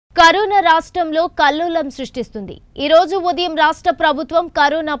Corona రాష్ట్రంలో కల్లోలం సృష్టిస్తుంది. ఈ రోజు ఉదయం రాష్ట్ర ప్రభుత్వం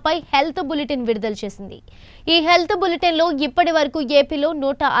కరోనాపై హెల్త్ బులెటిన్ విడుదల చేసింది. ఈ హెల్త్ బులెటిన్లో ఇప్పటివరకు ఏపీలో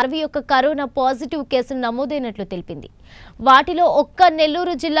 161 కరోనా పాజిటివ్ కేసులు నమోదైనట్లు తెలిపింది. వాటిలో ఒక్క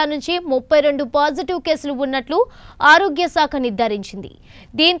నెల్లూరు జిల్లా నుంచి 32 పాజిటివ్ కేసులు ఉన్నట్లు ఆరోగ్య శాఖ నిర్ధారించింది.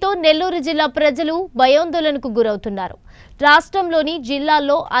 దీంతో నెల్లూరు జిల్లా ప్రజలు భయాందోళనకు గురవుతున్నారు. రాష్ట్రంలోని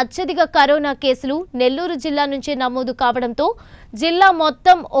జిల్లాల్లో అత్యధిక కరోనా కేసులు నెల్లూరు జిల్లా నుంచే నమోదు కావడంతో జిల్లా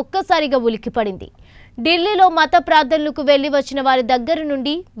మొత్తం ఒక్కసారిగా ఉలిక్కిపడింది. ఢిల్లీలో మత ప్రార్థనలకు వెళ్లి వచ్చిన వారి దగ్గర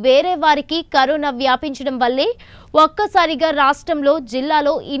నుండి వేరే వారికి కరోనా వ్యాపించడం వల్లే ఒక్కసారిగా రాష్ట్రంలో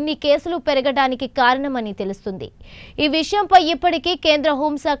జిల్లాలో ఇన్ని కేసులు పెరగడానికి కారణమని తెలుస్తుంది. ఈ విషయంపై ఇప్పటికీ కేంద్ర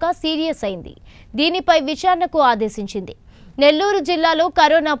హోంశాఖ సీరియస్ అయింది. దీనిపై విచారణకు ఆదేశించింది. నెల్లూరు జిల్లాలో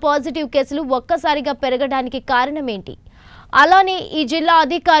కరోనా పాజిటివ్ కేసులు ఒక్కసారిగా పెరగడానికి కారణమేంటి? అలానే ఈ జిల్లా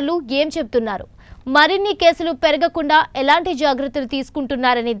అధికారులు ఏం చెప్తున్నారు? మరిన్ని కేసులు పెరగకుండా ఎలాంటి జాగ్రత్తలు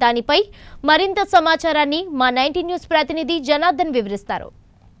తీసుకుంటున్నారనే దానిపై మరింత సమాచారాన్ని మా 19 న్యూస్ ప్రతినిధి జనార్దన్ వివరిస్తారు.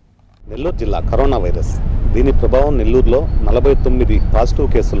 నెల్లూరు జిల్లా కరోనా వైరస్ దీని ప్రభావం నెల్లూరులో 49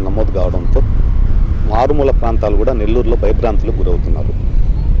 పాజిటివ్ కేసులు నమోదు కావడంతో మారుమూల ప్రాంతాలు కూడా నెల్లూరులో భయభ్రాంతులకు గురవుతున్నారు.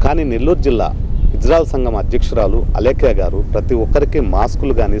 కానీ నెల్లూరు జిల్లా ఇజ్రాయల్ సంఘం అధ్యక్షురాలు అలేఖ్య గారు ప్రతి ఒక్కరికి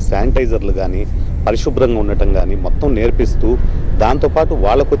మాస్కులు కానీ శానిటైజర్లు కానీ పరిశుభ్రంగా ఉండటం కానీ మొత్తం నేర్పిస్తూ దాంతోపాటు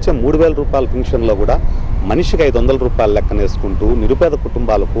వాళ్ళకు వచ్చే 3,000 రూపాయల పెన్షన్లో కూడా మనిషికి 500 రూపాయలు లెక్కనేసుకుంటూ నిరుపేద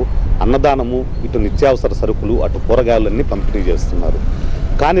కుటుంబాలకు అన్నదానము, ఇటు నిత్యావసర సరుకులు, అటు కూరగాయలన్నీ పంపిణీ చేస్తున్నారు.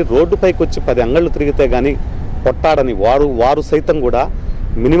 కానీ రోడ్డుపైకి వచ్చి 10 అంగళ్ళు తిరిగితే కానీ పొట్టాడని వారు సైతం కూడా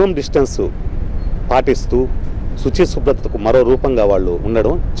మినిమం డిస్టెన్స్ పాటిస్తూ శుచి శుభ్రతకు మరో రూపంగా వాళ్ళు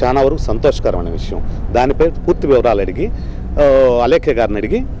ఉండడం చాలా వరకు సంతోషకరమైన విషయం. దానిపై పూర్తి వివరాలు అడిగి అలేఖ్య గారిని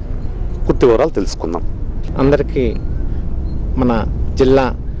అడిగి పూర్తి వివరాలు తెలుసుకుందాం. అందరికీ, మన జిల్లా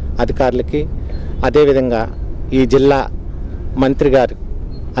అధికారులకి, అదేవిధంగా ఈ జిల్లా మంత్రి గారు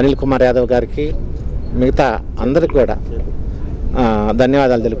అనిల్ కుమార్ యాదవ్ గారికి, మిగతా అందరికి కూడా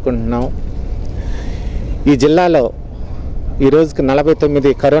ధన్యవాదాలు తెలుపుకుంటున్నాం. ఈ జిల్లాలో ఈ రోజుకి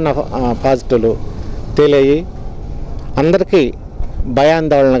 49 కరోనా పాజిటివ్లు తేలాయి. అందరికీ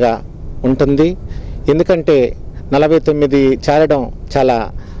భయాందోళనగా ఉంటుంది. ఎందుకంటే 49 చేరడం చాలా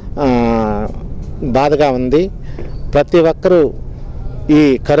బాధగా ఉంది. ప్రతి ఒక్కరూ ఈ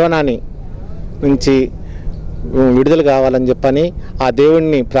కరోనాని నుంచి విడుదల కావాలని చెప్పని ఆ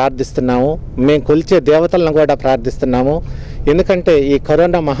దేవుణ్ణి ప్రార్థిస్తున్నాము. మేము కొలిచే దేవతలను కూడా ప్రార్థిస్తున్నాము. ఎందుకంటే ఈ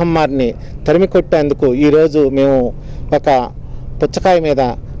కరోనా మహమ్మారిని తరిమి కొట్టేందుకు ఈరోజు మేము ఒక పుచ్చకాయ మీద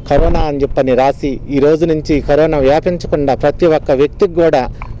కరోనా అని చెప్పని రాసి ఈ రోజు నుంచి కరోనా వ్యాపించకుండా ప్రతి ఒక్క వ్యక్తికి కూడా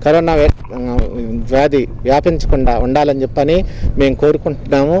కరోనా వ్యాధి వ్యాపించకుండా ఉండాలని చెప్పని మేము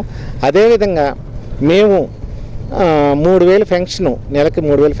కోరుకుంటున్నాము. అదేవిధంగా మేము 3,000 పెన్షను, నెలకి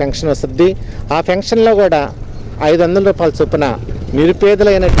 3,000 పెన్షన్ వస్తుంది. ఆ పెన్షన్లో కూడా 500 రూపాయల చొప్పున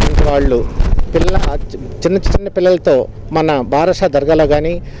నిరుపేదలైనటువంటి వాళ్ళు చిన్న చిన్న పిల్లలతో మన బారషా దర్గాలో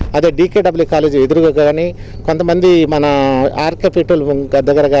కానీ, అదే DKW కాలేజీ ఎదురుగా కానీ, కొంతమంది మన ఆర్కే పీటోల్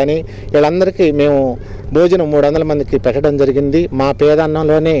దగ్గర కానీ వీళ్ళందరికీ మేము భోజనం 300 మందికి పెట్టడం జరిగింది. మా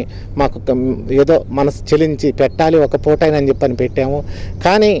పేదన్నంలోనే మాకు ఏదో మనసు చెలించి పెట్టాలి ఒక పూటైనని చెప్పని పెట్టాము.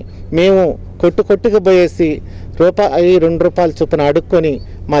 కానీ మేము కొట్టుకు పోయేసి ₹2 రూపాయల చొప్పున అడుక్కొని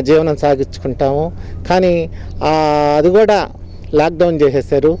మా జీవనం సాగించుకుంటాము. కానీ అది కూడా లాక్డౌన్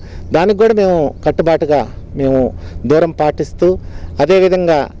చేసేసారు. దానికి కూడా మేము కట్టుబాటుగా మేము దూరం పాటిస్తూ,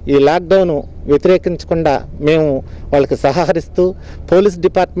 అదేవిధంగా ఈ లాక్డౌన్ వ్యతిరేకించకుండా మేము వాళ్ళకి సహకరిస్తూ, పోలీస్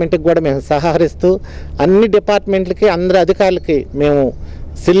డిపార్ట్మెంట్కి కూడా మేము సహకరిస్తూ, అన్ని డిపార్ట్మెంట్లకి అందరి అధికారులకి మేము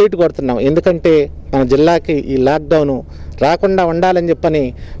సెల్యూట్ కొడుతున్నాం. ఎందుకంటే మన జిల్లాకి ఈ లాక్డౌన్ రాకుండా ఉండాలని చెప్పని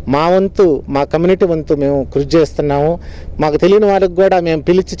మా వంతు, మా కమ్యూనిటీ వంతు మేము కృషి చేస్తున్నాము. మాకు తెలియని వాళ్ళకి కూడా మేము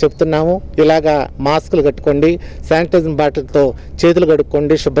పిలిచి చెప్తున్నాము, ఇలాగా మాస్కులు కట్టుకోండి, శానిటైజర్ బాటిల్తో చేతులు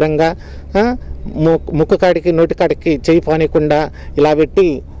కడుక్కోండి, శుభ్రంగా ముక్కు కాడికి నోటి కాడికి చేయి పానీయకుండా ఇలా పెట్టి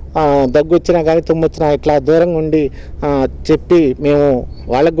దగ్గు వచ్చినా కానీ తుమ్ము వచ్చినా ఇట్లా దూరంగా ఉండి చెప్పి మేము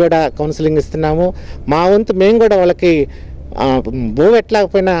వాళ్ళకి కూడా కౌన్సిలింగ్ ఇస్తున్నాము. మా వంతు మేము కూడా వాళ్ళకి బోవు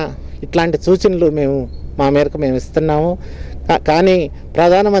ఎట్లాకపోయినా ఇట్లాంటి సూచనలు మా మేరకు మేము ఇస్తున్నాము. కానీ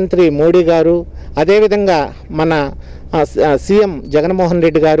ప్రధానమంత్రి మోడీ గారు, అదేవిధంగా మన సీఎం జగన్మోహన్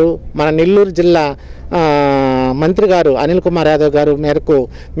రెడ్డి గారు, మన నెల్లూరు జిల్లా మంత్రి గారు అనిల్ కుమార్ యాదవ్ గారు మేరకు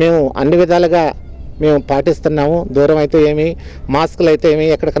మేము అన్ని విధాలుగా మేము పాటిస్తున్నాము. దూరం అయితే ఏమి, మాస్కులు అయితే ఏమి,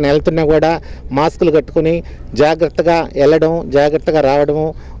 ఎక్కడికైనా వెళ్తున్నా కూడా మాస్కులు కట్టుకుని జాగ్రత్తగా వెళ్ళడం, జాగ్రత్తగా రావడము.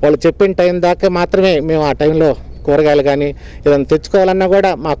 వాళ్ళు చెప్పిన టైం దాకా మాత్రమే మేము ఆ టైంలో కూరగాయలు కానీ ఏదైనా తెచ్చుకోవాలన్నా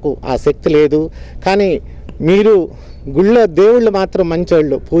కూడా మాకు ఆ శక్తి లేదు. కానీ మీరు గుళ్ళో దేవుళ్ళు మాత్రం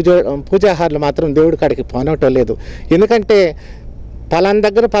మంచోళ్ళు, పూజాహారులు మాత్రం దేవుడి కాడికి పోనవటం లేదు. ఎందుకంటే పలానా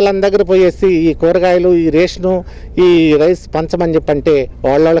దగ్గర పోయేసి ఈ కూరగాయలు, ఈ రేషను, ఈ రైస్ పంచమని చెప్పంటే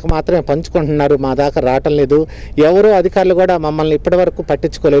వాళ్ళకి మాత్రమే పంచుకుంటున్నారు, మా దాకా రావటం లేదు. ఎవరు అధికారులు కూడా మమ్మల్ని ఇప్పటివరకు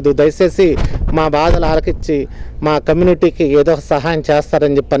పట్టించుకోలేదు. దయచేసి మా బాధలు ఆలకించి మా కమ్యూనిటీకి ఏదో సహాయం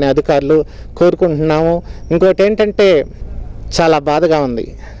చేస్తారని చెప్పని అధికారులు కోరుకుంటున్నాము. ఇంకోటి ఏంటంటే చాలా బాధగా ఉంది,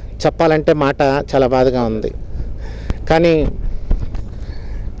 చెప్పాలంటే మాట చాలా బాధగా ఉంది. కానీ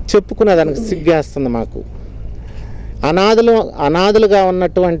చెప్పుకునే దానికి సిగ్గేస్తుంది మాకు. అనాథలుగా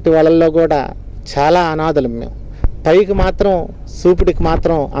ఉన్నటువంటి వాళ్ళల్లో కూడా చాలా అనాథలు మేము. పైకి మాత్రం చూపుడికి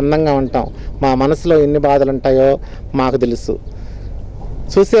మాత్రం అందంగా ఉంటాం. మా మనసులో ఎన్ని బాధలు ఉంటాయో మాకు తెలుసు.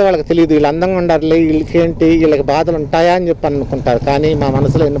 చూసే వాళ్ళకి తెలియదు, వీళ్ళు అందంగా ఉండాలి, వీళ్ళకేంటి, వీళ్ళకి బాధలు ఉంటాయా అని చెప్పి అనుకుంటారు. కానీ మా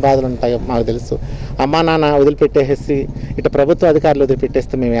మనసులో ఎన్ని బాధలు ఉంటాయో మాకు తెలుసు. అమ్మా నాన్న వదిలిపెట్టేసి ఇటు ప్రభుత్వ అధికారులు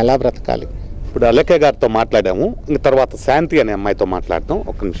వదిలిపెట్టేస్తే మేము ఎలా బ్రతకాలి? ఇప్పుడు అలకే గారితో మాట్లాడాము, ఇంక తర్వాత శాంతి అనే అమ్మాయితో మాట్లాడతాం.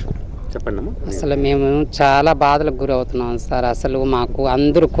 ఒక్క నిమిషం చెప్పండి అమ్మా. అసలు మేము చాలా బాధలకు గురవుతున్నాం సార్. అసలు మాకు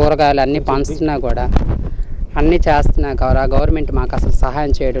అందరూ కూరగాయలు అన్నీ పంచుతున్నా కూడా, అన్నీ చేస్తున్నా గవర్నమెంట్ మాకు అసలు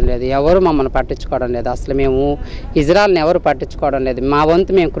సహాయం చేయడం లేదు. ఎవరు మమ్మల్ని పట్టించుకోవడం లేదు. అసలు మేము ఇజ్రాయల్ని ఎవరు పట్టించుకోవడం లేదు. మా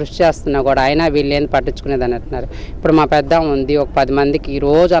వంతు మేము కృషి చేస్తున్నా కూడా అయినా వీళ్ళు ఏంది పట్టించుకునేదని అంటున్నారు. ఇప్పుడు మా పెద్ద ఉంది, ఒక 10 మందికి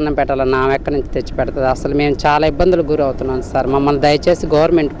రోజు అన్నం పెట్టాలన్న ఆమె ఎక్కడి నుంచి తెచ్చి పెడుతుంది. అసలు మేము చాలా ఇబ్బందులు గురవుతున్నాం సార్. మమ్మల్ని దయచేసి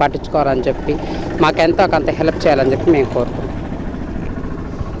గవర్నమెంట్ పట్టించుకోవాలని చెప్పి మాకెంతో కొంత హెల్ప్ చేయాలని చెప్పి మేము కోరుకుంటున్నాం.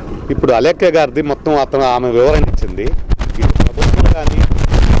 ఇప్పుడు అలేఖ్య గారిది మొత్తం ఆమె వివరణ ఇచ్చింది. ఇటు ప్రభుత్వం కానీ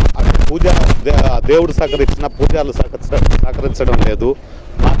దేవుడు సహకరించిన పూజలు సహకరించడం లేదు.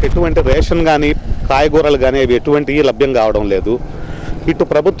 మాకు ఎటువంటి రేషన్ కానీ కాయగూరలు కానీ అవి ఎటువంటి లభ్యం కావడం లేదు. ఇటు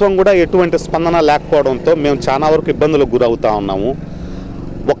ప్రభుత్వం కూడా ఎటువంటి స్పందన లేకపోవడంతో మేము చాలా వరకు ఇబ్బందులకు గురవుతూ ఉన్నాము.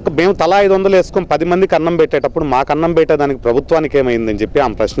 మేము తలా 500 వేసుకొని 10 మందికి అన్నం పెట్టేటప్పుడు మాకు అన్నం పెట్టేదానికి ప్రభుత్వానికి ఏమైందని చెప్పి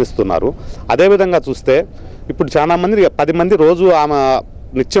ఆమె ప్రశ్నిస్తున్నారు. అదేవిధంగా చూస్తే ఇప్పుడు చాలా మంది 10 మంది రోజు ఆమె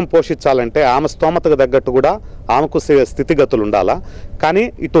నిత్యం పోషించాలంటే ఆమె స్తోమతకు తగ్గట్టు కూడా ఆమెకు స్థితిగతులు ఉండాలా. కానీ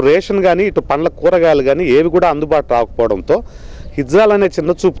ఇటు రేషన్ కానీ ఇటు పండ్ల కూరగాయలు కానీ ఏవి కూడా అందుబాటు రాకపోవడంతో హిజ్రాల్ అనే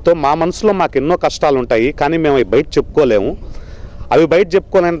చిన్న చూపుతో మా మనసులో మాకు ఎన్నో కష్టాలు ఉంటాయి. కానీ మేము అవి బయట చెప్పుకోలేము. అవి బయట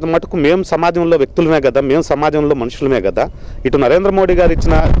చెప్పుకోలేనంత మటుకు మేము సమాజంలో వ్యక్తులమే కదా, మేము సమాజంలో మనుషులమే కదా. ఇటు నరేంద్ర మోడీ గారు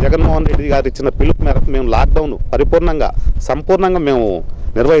ఇచ్చిన, జగన్మోహన్ రెడ్డి గారు ఇచ్చిన పిలుపు మేరకు మేము లాక్డౌన్ సంపూర్ణంగా మేము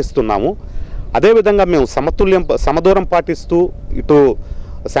నిర్వహిస్తున్నాము. అదేవిధంగా మేము సమదూరం పాటిస్తూ ఇటు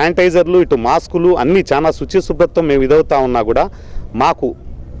శానిటైజర్లు, ఇటు మాస్కులు అన్నీ చాలా శుభ్రతతో మేము ఇదవుతా ఉన్నా కూడా మాకు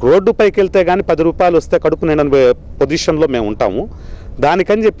రోడ్డుపైకి వెళ్తే కానీ 10 రూపాయలు వస్తే కడుపు నిండని పొజిషన్లో మేము ఉంటాము.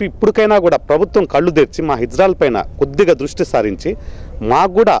 దానికని చెప్పి ఇప్పటికైనా కూడా ప్రభుత్వం కళ్ళు తెరిచి మా హిజ్రాల్ పైన కొద్దిగా దృష్టి సారించి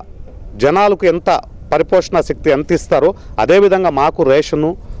మాకు కూడా జనాలకు ఎంత పరిపోషణ శక్తి ఎంత ఇస్తారో అదేవిధంగా మాకు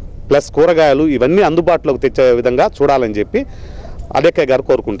రేషను ప్లస్ కూరగాయలు ఇవన్నీ అందుబాటులోకి తెచ్చే విధంగా చూడాలని చెప్పి అలేఖ్య గారు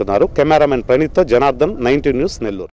కోరుకుంటున్నారు. Cameraman ప్రణీత్తో Janardhan, 19 news, Nellore.